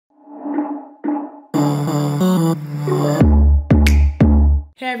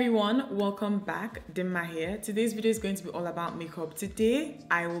Hey everyone, welcome back. Dimma here. Today's video is going to be all about makeup. Today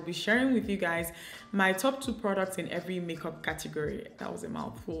I will be sharing with you guys my top 2 products in every makeup category. That was a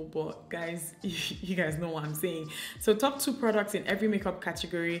mouthful, but guys, you guys know what I'm saying. So top 2 products in every makeup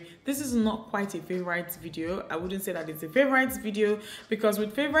category. This is not quite a favorites video. I wouldn't say that it's a favorites video, because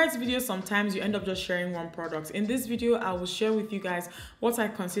with favorites videos sometimes you end up just sharing one product. In this video I will share with you guys what I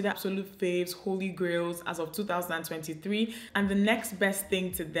consider absolute faves, holy grails as of 2023, and the next best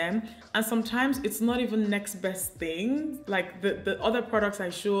thing to them. And sometimes it's not even next best thing. Like the other products I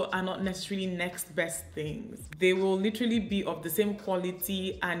show are not necessarily next best things. They will literally be of the same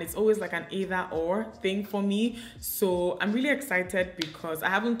quality, and it's always like an either or thing for me. So I'm really excited because I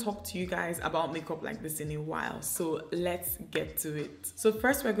haven't talked to you guys about makeup like this in a while. So let's get to it. So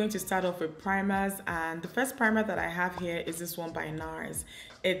first we're going to start off with primers, and the first primer that I have here is this one by NARS.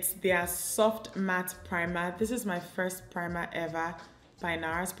 It's their soft matte primer. This is my first primer ever by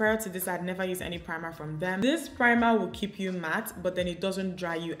NARS. Prior to this, I'd never used any primer from them. This primer will keep you matte, but then it doesn't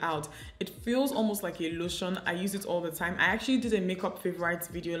dry you out. It feels almost like a lotion. I use it all the time. I actually did a makeup favorites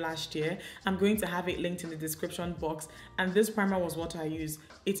video last year. I'm going to have it linked in the description box, and this primer was what I use.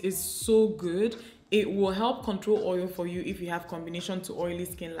 It is so good. It will help control oil for you if you have combination to oily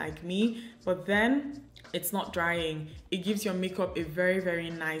skin like me, but then it's not drying. It gives your makeup a very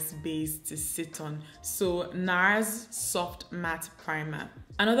nice base to sit on. So NARS Soft Matte Primer.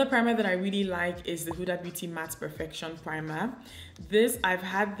 Another primer that I really like is the Huda Beauty Matte Perfection Primer. I've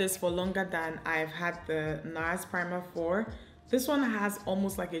had this for longer than I've had the NARS primer for. This one has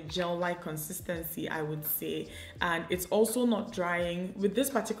almost like a gel-like consistency, I would say, and it's also not drying with this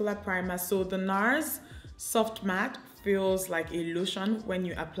particular primer. So the NARS Soft Matte feels like a lotion when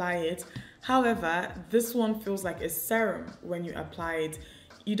you apply it. However, this one feels like a serum when you apply it.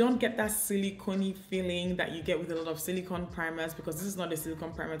 You don't get that silicone-y feeling that you get with a lot of silicone primers, because this is not a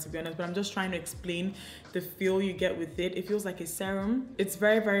silicone primer to be honest, but I'm just trying to explain the feel you get with it. It feels like a serum. It's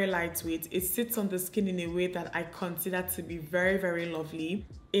very lightweight. It sits on the skin in a way that I consider to be very lovely.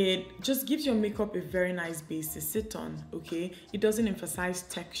 It just gives your makeup a very nice base to sit on, okay? It doesn't emphasize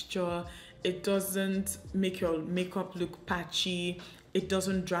texture. It doesn't make your makeup look patchy. It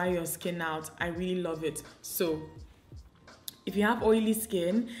doesn't dry your skin out. I really love it. So if you have oily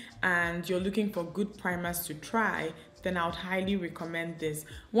skin and you're looking for good primers to try, then I would highly recommend this.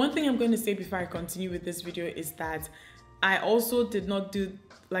 One thing I'm going to say before I continue with this video is that I also did not do,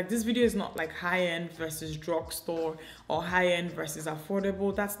 like, this video is not like high-end versus drugstore or high-end versus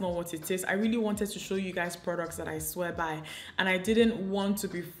affordable. That's not what it is. I really wanted to show you guys products that I swear by, and I didn't want to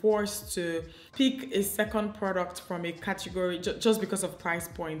be forced to pick a second product from a category just because of price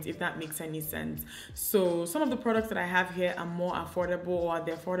point, if that makes any sense. So some of the products that I have here are more affordable, or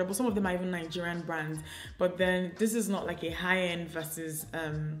they're affordable. Some of them are even Nigerian brands, but then this is not like a high-end versus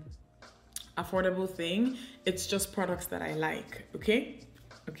affordable thing. It's just products that I like, okay?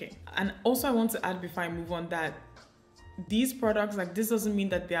 And also I want to add before I move on that these products, like, this doesn't mean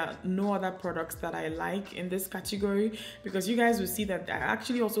that there are no other products that I like in this category, because you guys will see that I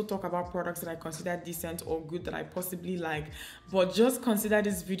actually also talk about products that I consider decent or good that I possibly like. But just consider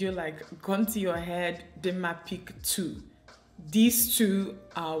this video like, gun to your head, Dimma pick 2. These 2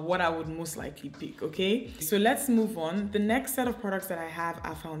 are what I would most likely pick, okay? So let's move on. The next set of products that I have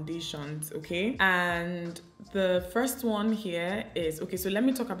are foundations, okay? And the first one here is, okay, so let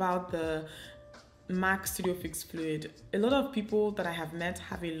me talk about the MAC Studio Fix Fluid. A lot of people that I have met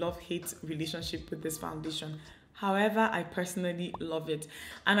have a love-hate relationship with this foundation. However, I personally love it,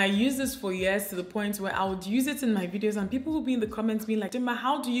 and I use this for years, to the point where I would use it in my videos and people will be in the comments being like, Dimma,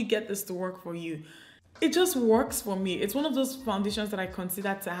 how do you get this to work for you? It just works for me. It's one of those foundations that I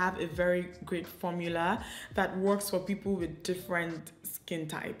consider to have a very great formula that works for people with different skin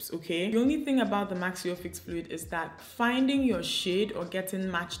types, okay? The only thing about the MAC Studio Fix Fluid is that finding your shade or getting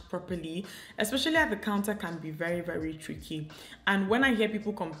matched properly, especially at the counter, can be very tricky. And when I hear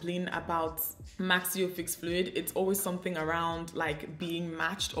people complain about MAC Studio Fix Fluid, it's always something around like being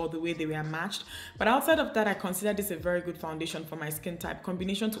matched or the way they were matched. But outside of that, I consider this a very good foundation for my skin type.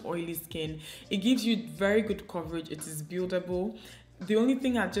 Combination to oily skin, it gives you very good coverage. It is buildable. The only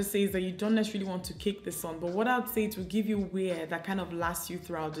thing I'd just say is that you don't necessarily want to cake this on, but what I'd say, it will give you wear that kind of lasts you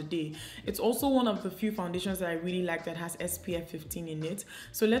throughout the day. It's also one of the few foundations that I really like that has SPF 15 in it.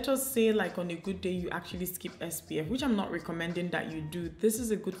 So let us say, like, on a good day you actually skip SPF, which I'm not recommending that you do. This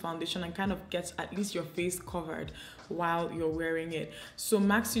is a good foundation and kind of gets at least your face covered while you're wearing it. So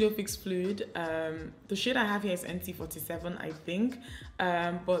MAC Studio Fix Fluid, the shade I have here is NT47, I think,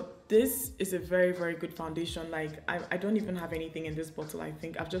 but this is a very good foundation. Like, I don't even have anything in this bottle. I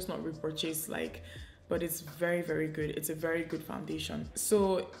think I've just not repurchased like but it's very, very good. It's a very good foundation.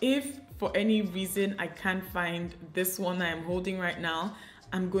 So if for any reason I can't find this one I am holding right now,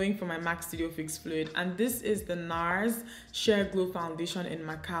 I'm going for my MAC Studio Fix Fluid, and this is the NARS Sheer Glow Foundation in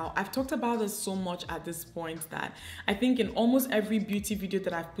Macao. I've talked about this so much at this point that I think in almost every beauty video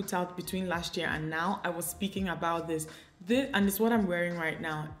that I've put out between last year and now, I was speaking about this. And it's what I'm wearing right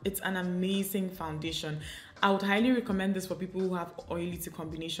now. It's an amazing foundation. I would highly recommend this for people who have oily to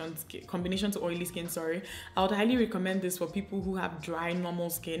combination to oily skin, sorry. I would highly recommend this for people who have dry,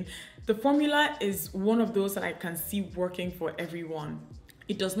 normal skin. The formula is one of those that I can see working for everyone.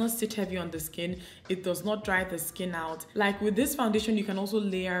 It does not sit heavy on the skin. It does not dry the skin out. Like with this foundation, you can also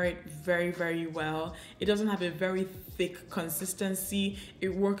layer it very, very well. It doesn't have a very thick consistency.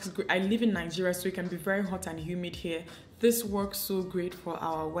 It works great. I live in Nigeria, so it can be very hot and humid here. This works so great for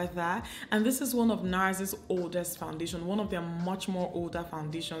our weather. And this is one of NARS's oldest foundation, one of their much more older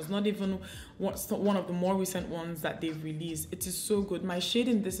foundations, not even one of the more recent ones that they've released. It is so good. My shade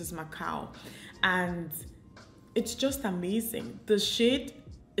in this is Macao, and it's just amazing. The shade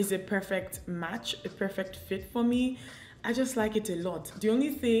is a perfect match, a perfect fit for me. I just like it a lot. The only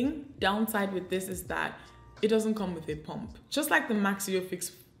thing downside with this is that it doesn't come with a pump, just like the MAC Studio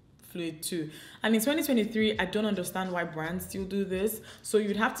Fix Fluid too. And in 2023, I don't understand why brands still do this. So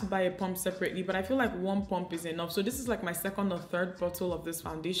you'd have to buy a pump separately, but I feel like one pump is enough. So this is like my second or third bottle of this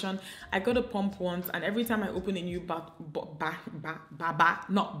foundation. I got a pump once, and every time I open a new bottle,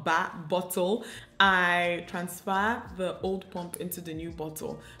 I transfer the old pump into the new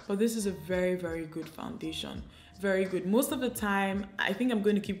bottle. But this is a very, very good foundation. Very good. Most of the time, I think I'm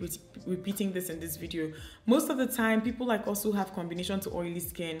going to keep repeating this in this video. Most of the time, people like us who have combination to oily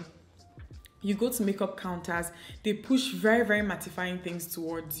skin, you go to makeup counters, they push very, very mattifying things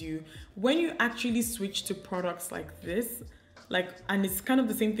towards you. When you actually switch to products like this, and it's kind of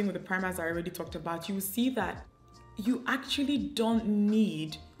the same thing with the primers I already talked about, you will see that you actually don't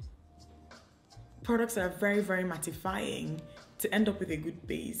need products that are very, very mattifying to end up with a good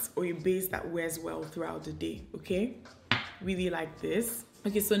base, or a base that wears well throughout the day, okay? Really like this.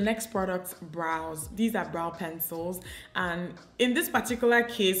 Okay, so next product, brows. These are brow pencils, and in this particular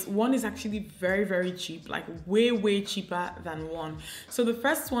case, one is actually very, very cheap, like way, way cheaper than one. So the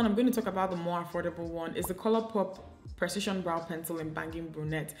first one, I'm going to talk about the more affordable one, is the ColourPop Precision Brow Pencil in Banging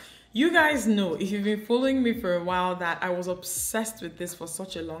Brunette. You guys know, if you've been following me for a while, that I was obsessed with this for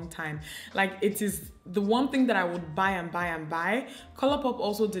such a long time. Like, it is the one thing that I would buy and buy and buy. ColourPop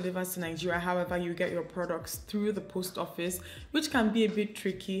also delivers to Nigeria. However, you get your products through the post office, which can be a bit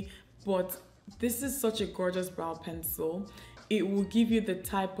tricky, but this is such a gorgeous brow pencil. It will give you the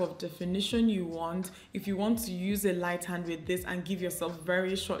type of definition you want. If you want to use a light hand with this and give yourself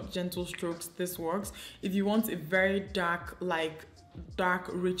very short, gentle strokes, this works. If you want a very dark,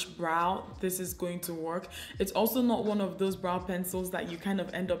 rich brow, this is going to work. It's also not one of those brow pencils that you kind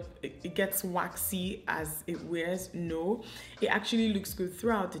of end up, it gets waxy as it wears. No, it actually looks good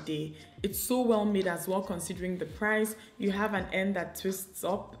throughout the day. It's so well made as well, considering the price. You have an end that twists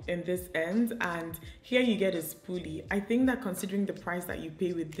up in this end, and here you get a spoolie. I think that considering the price that you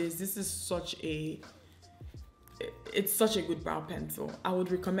pay with this is it's such a good brow pencil. I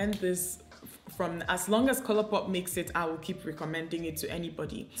would recommend this. From as long as ColourPop makes it, I will keep recommending it to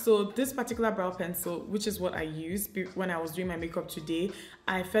anybody. So this particular brow pencil, which is what I used when I was doing my makeup today,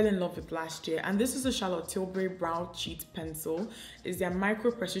 I fell in love with last year. And this is a Charlotte Tilbury Brow Cheat Pencil. It's their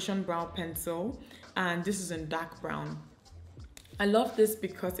Micro Precision Brow Pencil, and this is in dark brown. I love this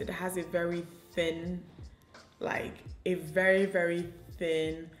because it has a very thin, a very, very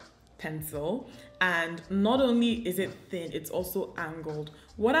thin pencil, and not only is it thin, it's also angled.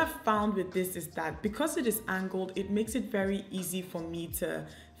 What I've found with this is that because it is angled, it makes it very easy for me to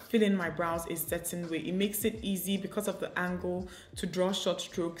fill in my brows a certain way. It makes it easy because of the angle to draw short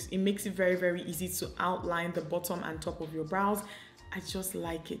strokes. It makes it very, very easy to outline the bottom and top of your brows. I just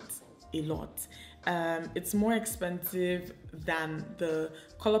like it a lot. It's more expensive than the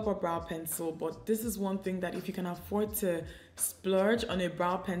ColourPop brow pencil, but this is one thing that if you can afford to splurge on a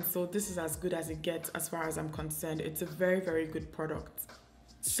brow pencil, this is as good as it gets as far as I'm concerned. It's a very, very good product.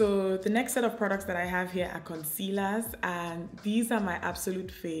 So the next set of products that I have here are concealers, and these are my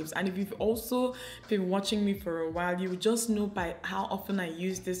absolute faves. And if you've also been watching me for a while, you will just know by how often I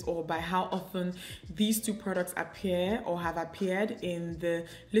use this, or by how often these two products appear or have appeared in the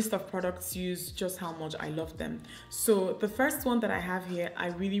list of products used, just how much I love them. So the first one that I have here, I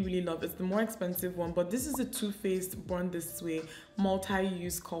really, really love. It's the more expensive one, but this is a Too Faced Born This Way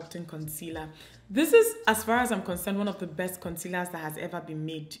multi-use sculpting concealer. This is, as far as I'm concerned, one of the best concealers that has ever been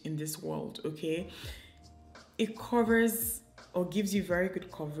made in this world, okay? It covers or gives you very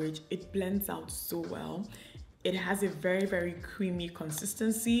good coverage. It blends out so well. It has a very, very creamy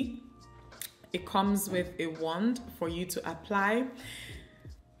consistency. It comes with a wand for you to apply.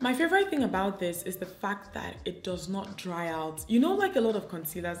 My favorite thing about this is the fact that it does not dry out. You know, like a lot of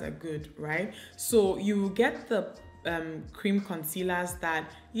concealers are good, right? So you get the cream concealers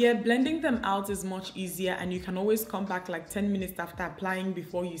that, yeah, blending them out is much easier, and you can always come back like 10 minutes after applying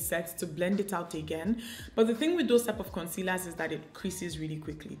before you set to blend it out again. But the thing with those type of concealers is that it creases really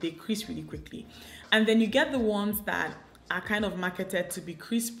quickly. They crease really quickly. And then you get the ones that are kind of marketed to be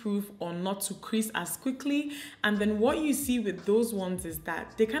crease proof or not to crease as quickly. And then what you see with those ones is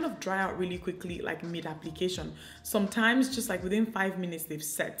that they kind of dry out really quickly, like mid application. Sometimes just like within 5 minutes they've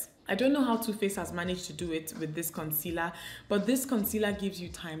set. I don't know how Too Faced has managed to do it with this concealer, but this concealer gives you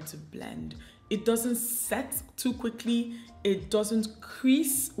time to blend. It doesn't set too quickly. It doesn't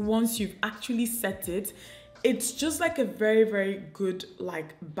crease once you've actually set it. It's just like a very, very good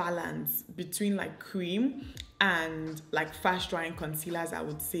like balance between like cream and like fast drying concealers, I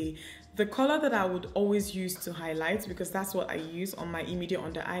would say. The color that I would always use to highlight, because that's what I use on my immediate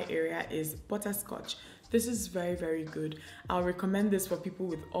under eye area, is Butterscotch. This is very, very good. I'll recommend this for people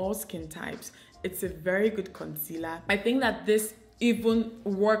with all skin types. It's a very good concealer. I think that this even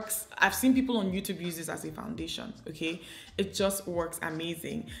works. I've seen people on YouTube use this as a foundation, okay? It just works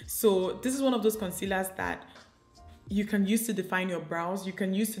amazing. So this is one of those concealers that you can use to define your brows, you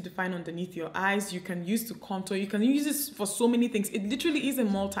can use to define underneath your eyes, you can use to contour, you can use this for so many things. It literally is a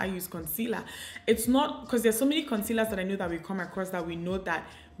multi-use concealer. It's not, because there's so many concealers that I know that we come across that we know that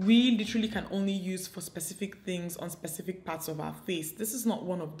we literally can only use for specific things on specific parts of our face. This is not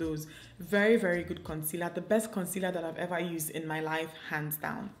one of those. Very, very good concealer. The best concealer that I've ever used in my life, hands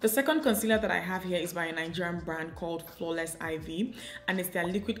down. The second concealer that I have here is by a Nigerian brand called Flawless IV, and it's their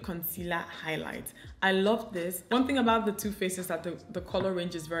liquid concealer highlight. I love this. One thing about the Too Faced is that the color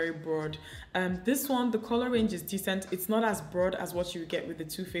range is very broad. This one, the color range is decent. It's not as broad as what you get with the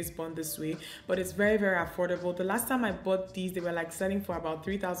Too Faced Born This Way, but it's very, very affordable. The last time I bought these, they were like selling for about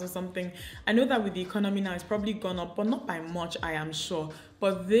 3,000 something. I know that with the economy now, it's probably gone up, but not by much, I am sure.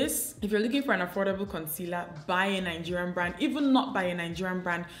 But this, if you're looking for an affordable concealer, buy a Nigerian brand. Even not buy a Nigerian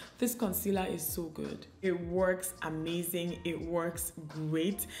brand, this concealer is so good. It works amazing. It works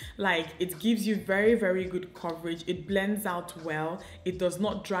great. Like, it gives you very, very good coverage. It blends out well. It does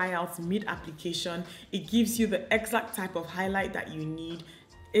not dry out mid-application. It gives you the exact type of highlight that you need.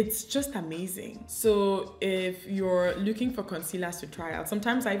 It's just amazing. So if you're looking for concealers to try out,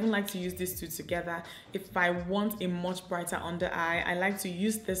 sometimes I even like to use these two together. If I want a much brighter under eye, I like to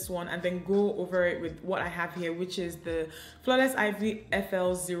use this one and then go over it with what I have here, which is the Flawless IV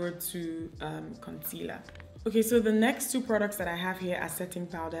FL02 concealer. Okay, so the next two products that I have here are setting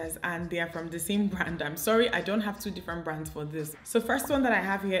powders, and they are from the same brand. I'm sorry, I don't have two different brands for this. So first one that I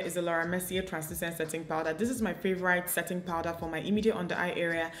have here is the Laura Mercier Translucent Setting Powder. This is my favorite setting powder for my immediate under eye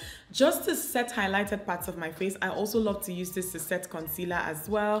area. Just to set highlighted parts of my face. I also love to use this to set concealer as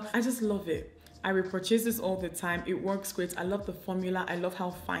well. I just love it. I repurchase this all the time. It works great. I love the formula. I love how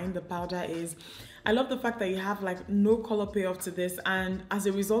fine the powder is. I love the fact that you have like no color payoff to this, and as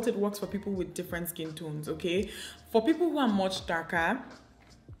a result it works for people with different skin tones, okay? For people who are much darker,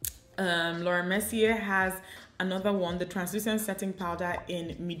 Laura Mercier has another one, the Translucent Setting Powder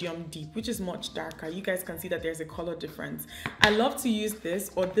in Medium Deep, which is much darker. You guys can see that there's a color difference. I love to use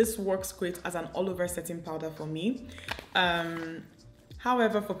this, or this works great as an all-over setting powder for me.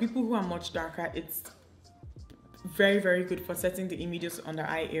 However, for people who are much darker, it's very, very good for setting the immediate under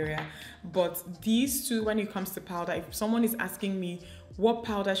eye area. But these two, when it comes to powder, if someone is asking me what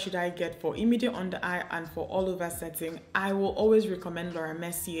powder should I get for immediate under eye and for all over setting, I will always recommend Laura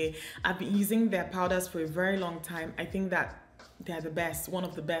Mercier. I've been using their powders for a very long time. I think that they're the best, one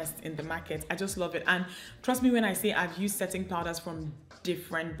of the best in the market. I just love it. And trust me when I say I've used setting powders from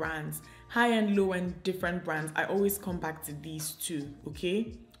different brands, high and low and different brands, I always come back to these two,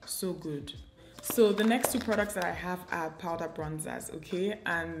 okay? So good. So the next two products that I have are powder bronzers, okay?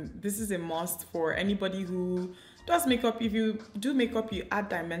 And this is a must for anybody who does makeup. If you do makeup, you add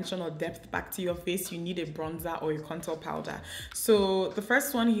dimension or depth back to your face, you need a bronzer or a contour powder. So the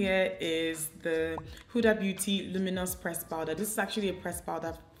first one here is the Huda Beauty Luminous Pressed Powder. This is actually a pressed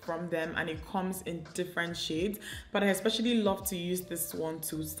powder from them, and it comes in different shades, but I especially love to use this one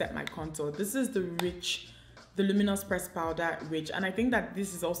to set my contour. This is the Luminous Pressed Powder Rich, and I think that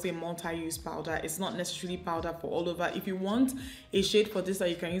this is also a multi-use powder. It's not necessarily powder for all over. If you want a shade for this that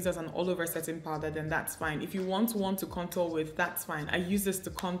you can use as an all-over setting powder, then that's fine. If you want one to contour with, that's fine. I use this to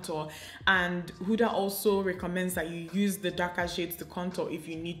contour, and Huda also recommends that you use the darker shades to contour if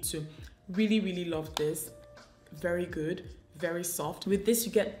you need to. Really, really love this. Very good. very soft. With this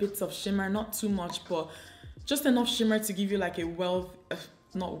you get bits of shimmer, not too much, but just enough shimmer to give you like a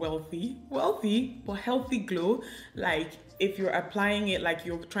not wealthy but healthy glow. Like if you're applying it like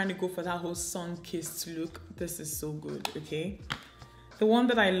you're trying to go for that whole sun-kissed look, this is so good. Okay, the one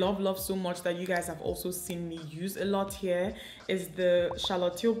that I love so much that you guys have also seen me use a lot here is the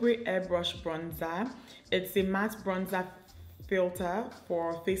Charlotte Tilbury Airbrush Bronzer. It's a matte bronzer filter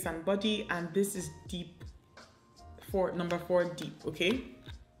for face and body, and this is deep, for number 4 deep. Okay,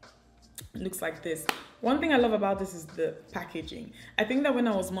 it looks like this. One thing I love about this is the packaging. I think that when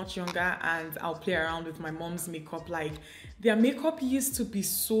I was much younger and I'll play around with my mom's makeup, like their makeup used to be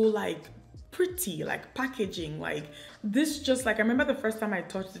so like pretty, like packaging, like this, just like I remember the first time I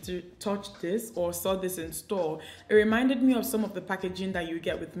touched this or saw this in store, it reminded me of some of the packaging that you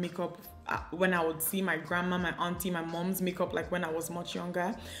get with makeup when I would see my grandma, my auntie, my mom's makeup, like when I was much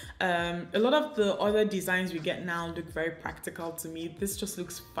younger. A lot of the other designs we get now look very practical to me. This just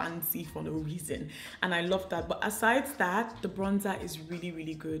looks fancy for no reason, and I love that. But aside that, the bronzer is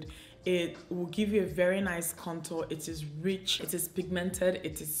really good. It will give you a very nice contour. It is rich, it is pigmented,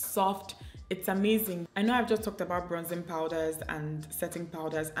 it is soft. It's amazing. I know I've just talked about bronzing powders and setting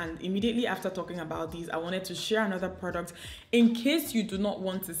powders, and immediately after talking about these, I wanted to share another product in case you do not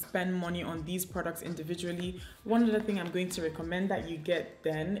want to spend money on these products individually. One other thing I'm going to recommend that you get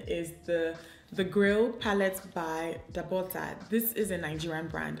then is the Grail palette by Dabota. This is a Nigerian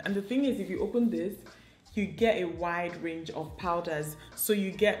brand, and the thing is, if you open this, you get a wide range of powders. So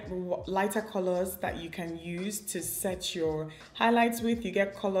you get lighter colors that you can use to set your highlights with, you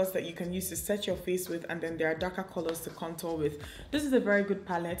get colors that you can use to set your face with, and then there are darker colors to contour with. This is a very good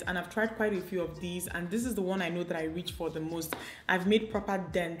palette, and I've tried quite a few of these, and this is the one I know that I reach for the most. I've made proper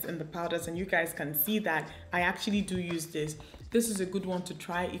dents in the powders, and you guys can see that I actually do use this. This is a good one to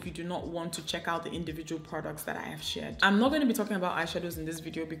try if you do not want to check out the individual products that I have shared. I'm not going to be talking about eyeshadows in this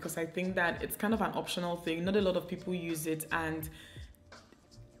video because I think that it's kind of an optional thing. Not a lot of people use it, and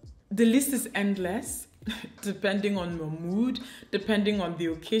the list is endless depending on your mood, depending on the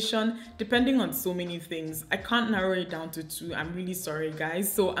occasion, depending on so many things. I can't narrow it down to 2. I'm really sorry,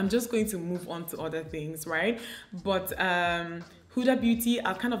 guys. So I'm just going to move on to other things, right? But Huda Beauty,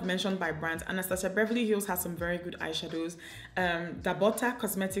 I'll kind of mention by brands. Anastasia Beverly Hills has some very good eyeshadows. Dabota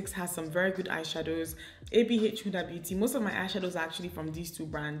Cosmetics has some very good eyeshadows. ABH Huda Beauty, most of my eyeshadows are actually from these 2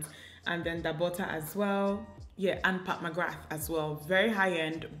 brands. And then Dabota as well. Yeah, and Mcgrath as well. Very high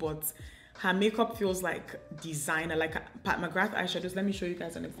end, but her makeup feels like designer, like Mcgrath eyeshadows. Let me show you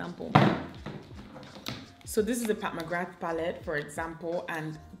guys an example. So this is a Mcgrath palette, for example,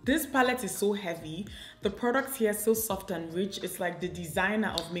 and this palette is so heavy. The products here are so soft and rich. It's like the designer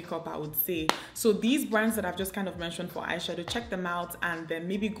of makeup, I would say. So these brands that I've just kind of mentioned for eyeshadow, check them out and then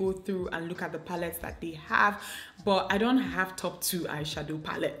maybe go through and look at the palettes that they have. But I don't have top 2 eyeshadow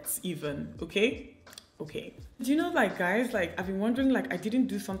palettes even, okay? Okay. Do you know, like, guys, like, I've been wondering, like, I didn't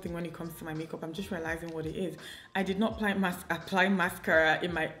do something when it comes to my makeup. I'm just realizing what it is. I did not apply mascara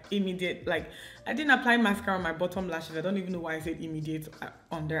in my immediate, like, I didn't apply mascara on my bottom lashes. I don't even know why I said immediate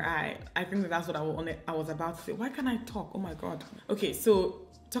under eye. I think that's what I was about to say. Why can't I talk? Oh my God. Okay, so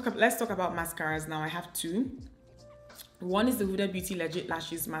let's talk about mascaras now. I have 2. One is the Huda Beauty Legit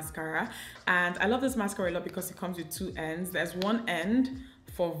Lashes Mascara, and I love this mascara a lot because it comes with 2 ends. There's one end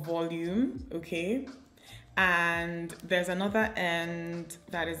for volume, okay? And there's another end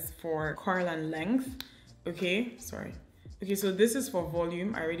that is for curl and length. Okay, sorry. Okay, so this is for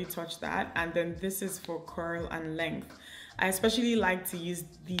volume. I already touched that. And then this is for curl and length. I especially like to use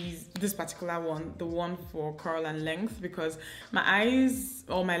this particular one, the one for curl and length, because my eyes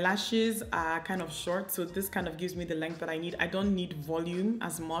or my lashes are kind of short, so this kind of gives me the length that I need. I don't need volume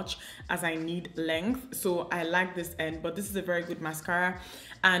as much as I need length, so I like this end. But this is a very good mascara,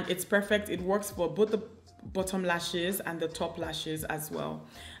 and it's perfect. It works for both the bottom lashes and the top lashes as well.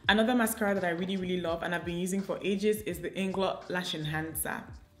 Another mascara that I really love and I've been using for ages is the Inglot Lash Enhancer.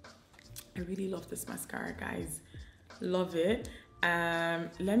 I really love this mascara, guys. Love it.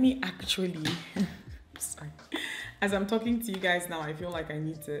 Let me actually sorry, as I'm talking to you guys now, I feel like I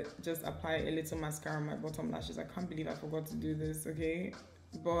need to just apply a little mascara on my bottom lashes. I can't believe I forgot to do this. Okay,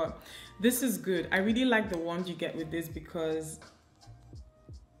 but this is good. I really like the ones you get with this because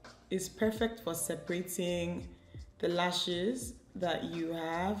it's perfect for separating the lashes that you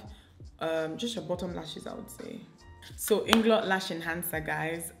have, just your bottom lashes, I would say. So Inglot Lash Enhancer,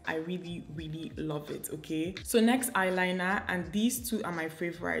 guys, I really love it. Okay, so next, eyeliner, and these 2 are my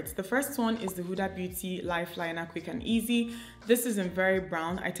favorites. The first one is the Huda Beauty Life Liner Quick and Easy. This is in very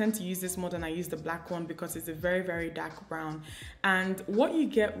brown. I tend to use this more than I use the black one because it's a very dark brown. And what you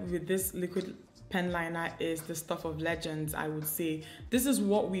get with this liquid pen liner is the stuff of legends, I would say. This is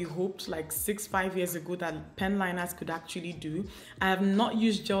what we hoped like 5 years ago that pen liners could actually do. I have not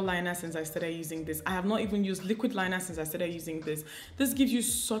used gel liner since I started using this. I have not even used liquid liner since I started using this. This gives you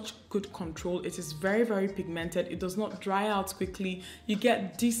such good control. It is very, very pigmented. It does not dry out quickly. You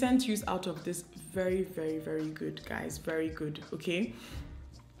get decent use out of this. Very, very, very good, guys. Very good, okay?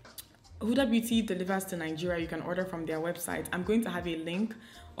 Huda Beauty delivers to Nigeria. You can order from their website. I'm going to have a link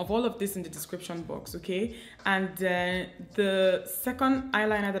of all of this in the description box, okay? And the second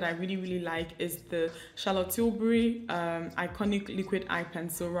eyeliner that I really, really like is the Charlotte Tilbury Iconic Liquid Eye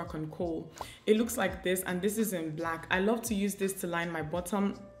Pencil Rock and Coal. It looks like this, and this is in black. I love to use this to line my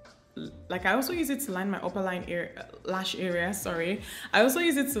bottom. Like, I also use it to line my upper lash area, sorry. I also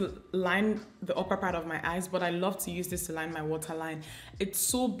use it to line the upper part of my eyes, but I love to use this to line my waterline. It's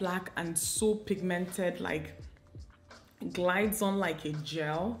so black and so pigmented, like glides on like a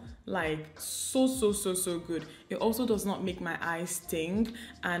gel, like so good. It also does not make my eyes sting,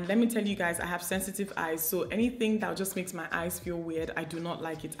 and let me tell you guys, I have sensitive eyes, so anything that just makes my eyes feel weird, I do not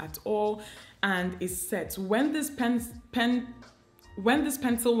like it at all. And it sets when this pencil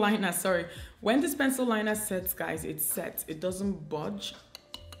liner sets, guys, it sets. It doesn't budge.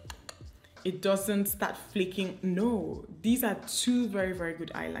 It doesn't start flaking. No, these are two very, very good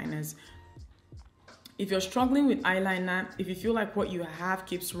eyeliners. If you're struggling with eyeliner, if you feel like what you have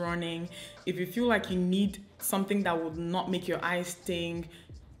keeps running, if you feel like you need something that will not make your eyes sting,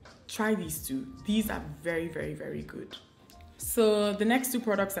 try these two. These are very, very, very good. So the next two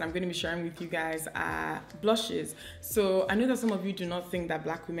products that I'm going to be sharing with you guys are blushes. So I know that some of you do not think that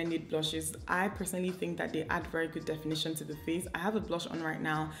black women need blushes. I personally think that they add very good definition to the face. I have a blush on right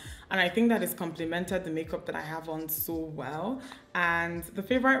now, and I think that it's complemented the makeup that I have on so well. And my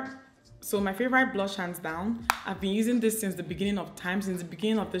favorite blush, hands down, I've been using this since the beginning of time, since the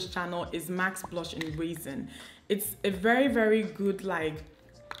beginning of this channel, is MAC's blush in Raisin. It's a very, very good, like,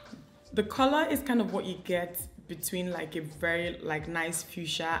 the color is kind of what you get between like a very like nice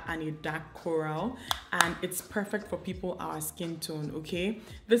fuchsia and a dark coral, and it's perfect for people our skin tone, okay?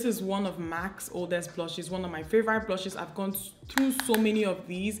 This is one of MAC's oldest blushes, one of my favorite blushes. I've gone through so many of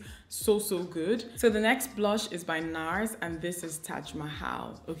these, so good. So the next blush is by NARS, and this is Taj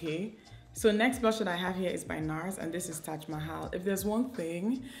Mahal, okay? So next blush that I have here is by NARS, and this is Taj Mahal. If there's one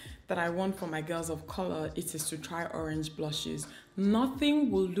thing that I want for my girls of color, it is to try orange blushes.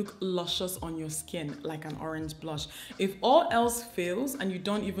 Nothing will look luscious on your skin like an orange blush. If all else fails and you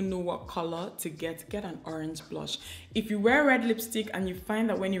don't even know what color to get an orange blush. If you wear red lipstick and you find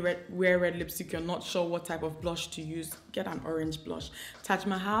that when you wear red lipstick you're not sure what type of blush to use, get an orange blush. Taj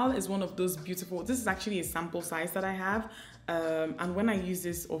Mahal is one of those beautiful, this is actually a sample size that I have, and when I use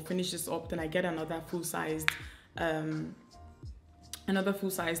this or finish this up, then I get another full-sized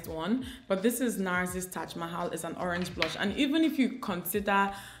one. But this is NARS's Taj Mahal. Is an orange blush, and even if you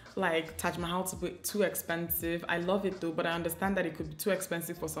consider like Taj Mahal to be too expensive, I love it though, but I understand that it could be too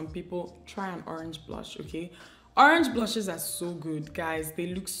expensive for some people. Try an orange blush, okay? Orange blushes are so good, guys. They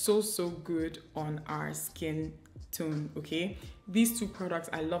look so good on our skin tone, okay? These two products,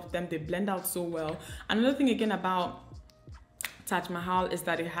 I love them. They blend out so well. Another thing again about Taj Mahal is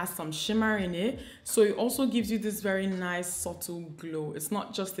that it has some shimmer in it, so it also gives you this very nice subtle glow. It's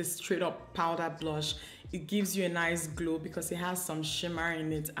not just a straight up powder blush. It gives you a nice glow because it has some shimmer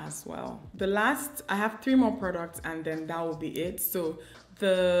in it as well. I have 3 more products and then that will be it. So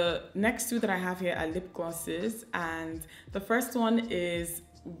the next 2 that I have here are lip glosses, and the first one is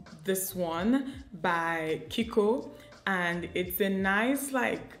this one by Kiko, and it's a nice,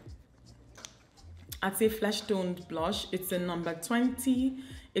 like, I'd say flesh toned blush. It's in number 20.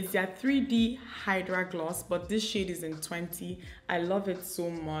 It's their 3D Hydra Gloss, but this shade is in 20. I love it so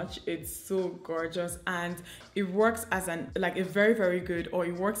much. It's so gorgeous, and it works as a very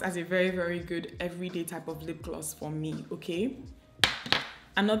good everyday type of lip gloss for me, okay?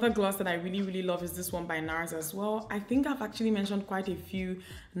 Another gloss that I really love is this one by NARS as well. I think I've actually mentioned quite a few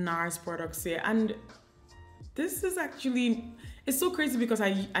NARS products here, and this is actually, it's so crazy because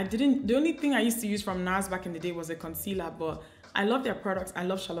the only thing I used to use from NARS back in the day was a concealer, but I love their products. I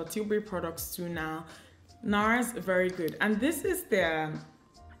love Charlotte Tilbury products too now. NARS, very good. And this is their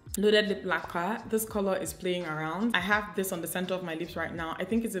Loaded Lip Lacquer. This color is playing around. I have this on the center of my lips right now. I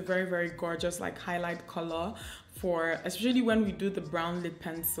think it's a very gorgeous, like, highlight color for, especially when we do the brown lip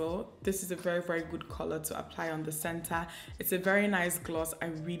pencil. This is a very good color to apply on the center. It's a very nice gloss. I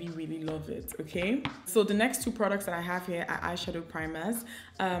really love it, okay? So the next 2 products that I have here are eyeshadow primers.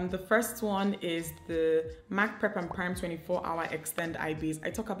 The first one is the MAC Prep and Prime 24-Hour Extend Eye Base. I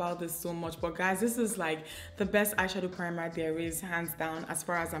talk about this so much, but guys, this is like the best eyeshadow primer there is, hands down, as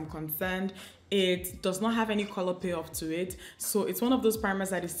far as I'm I'm concerned. It does not have any color payoff to it, so it's one of those primers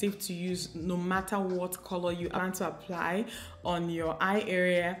that is safe to use no matter what color you plan to apply on your eye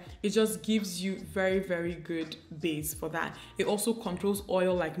area. It just gives you very, very good base for that. It also controls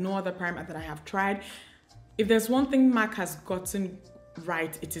oil like no other primer that I have tried. If there's one thing MAC has gotten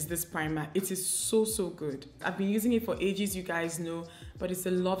right, it is this primer. It is so good. I've been using it for ages, you guys know, but it's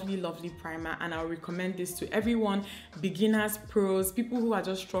a lovely primer, and I'll recommend this to everyone, beginners, pros, people who are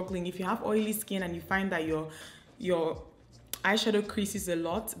just struggling. If you have oily skin and you find that your eyeshadow creases a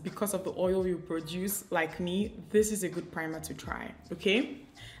lot because of the oil you produce, like me, this is a good primer to try, okay?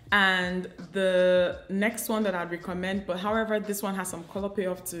 And the next one that I'd recommend, but however this one has some color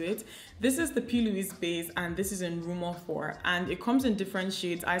payoff to it, this is the P.Louise base, and this is in Rumor 4, and it comes in different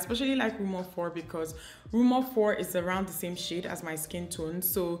shades. I especially like Rumor 4 because Rumor 4 is around the same shade as my skin tone,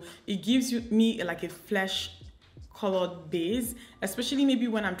 so it gives me like a flesh colored base, especially maybe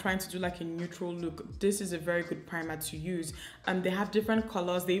when I'm trying to do like a neutral look. This is a very good primer to use. They have different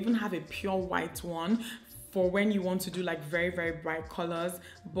colors. They even have a pure white one for when you want to do like very bright colors.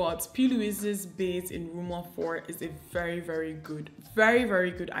 But P.Louise's base in Rumor 4 is a very good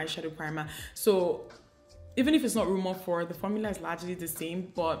eyeshadow primer. So even if it's not Rumor 4, the formula is largely the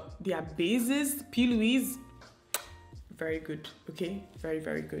same, but their bases, P.Louise, very good, okay?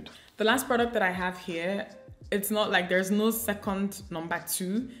 Very good. The last product that I have here, it's not like there's no second number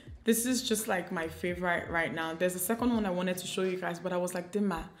 2. This is just like my favorite right now. There's a second one I wanted to show you guys, but I was like,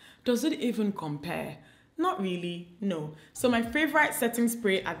 Dimma, does it even compare? Not really, no. So my favorite setting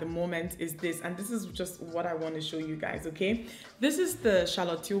spray at the moment is this, and this is just what I want to show you guys, okay? This is the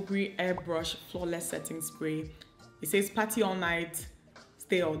Charlotte Tilbury Airbrush Flawless Setting Spray. It says party all night,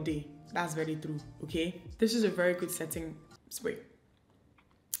 stay all day. That's very true, okay? This is a very good setting spray.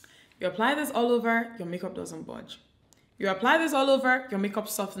 You apply this all over, your makeup doesn't budge. You apply this all over, your makeup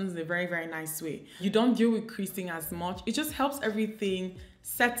softens in a very nice way. You don't deal with creasing as much. It just helps everything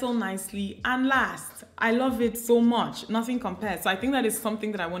settle nicely and last. I love it so much. Nothing compares. So I think that is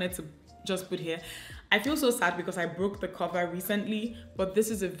something that I wanted to just put here. I feel so sad because I broke the cover recently, but this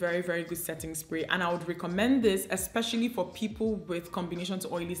is a very good setting spray, and I would recommend this especially for people with combination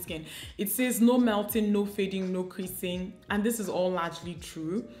to oily skin. It says no melting, no fading, no creasing, and this is all largely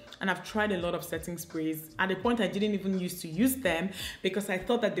true. And I've tried a lot of setting sprays. At a point, I didn't even used to use them because I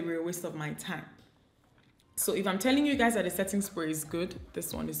thought that they were a waste of my time. So if I'm telling you guys that a setting spray is good,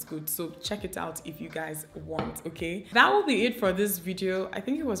 this one is good. So check it out if you guys want, okay? That will be it for this video. I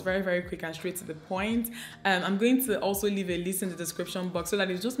think it was very quick and straight to the point. I'm going to also leave a list in the description box so that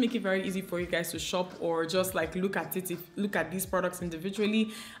it just make it very easy for you guys to shop or just like look at these products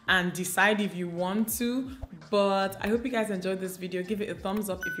individually and decide if you want to. But I hope you guys enjoyed this video. Give it a thumbs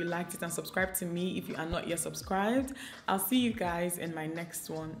up if you liked it and subscribe to me if you are not yet subscribed. I'll see you guys in my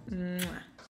next one. Mwah.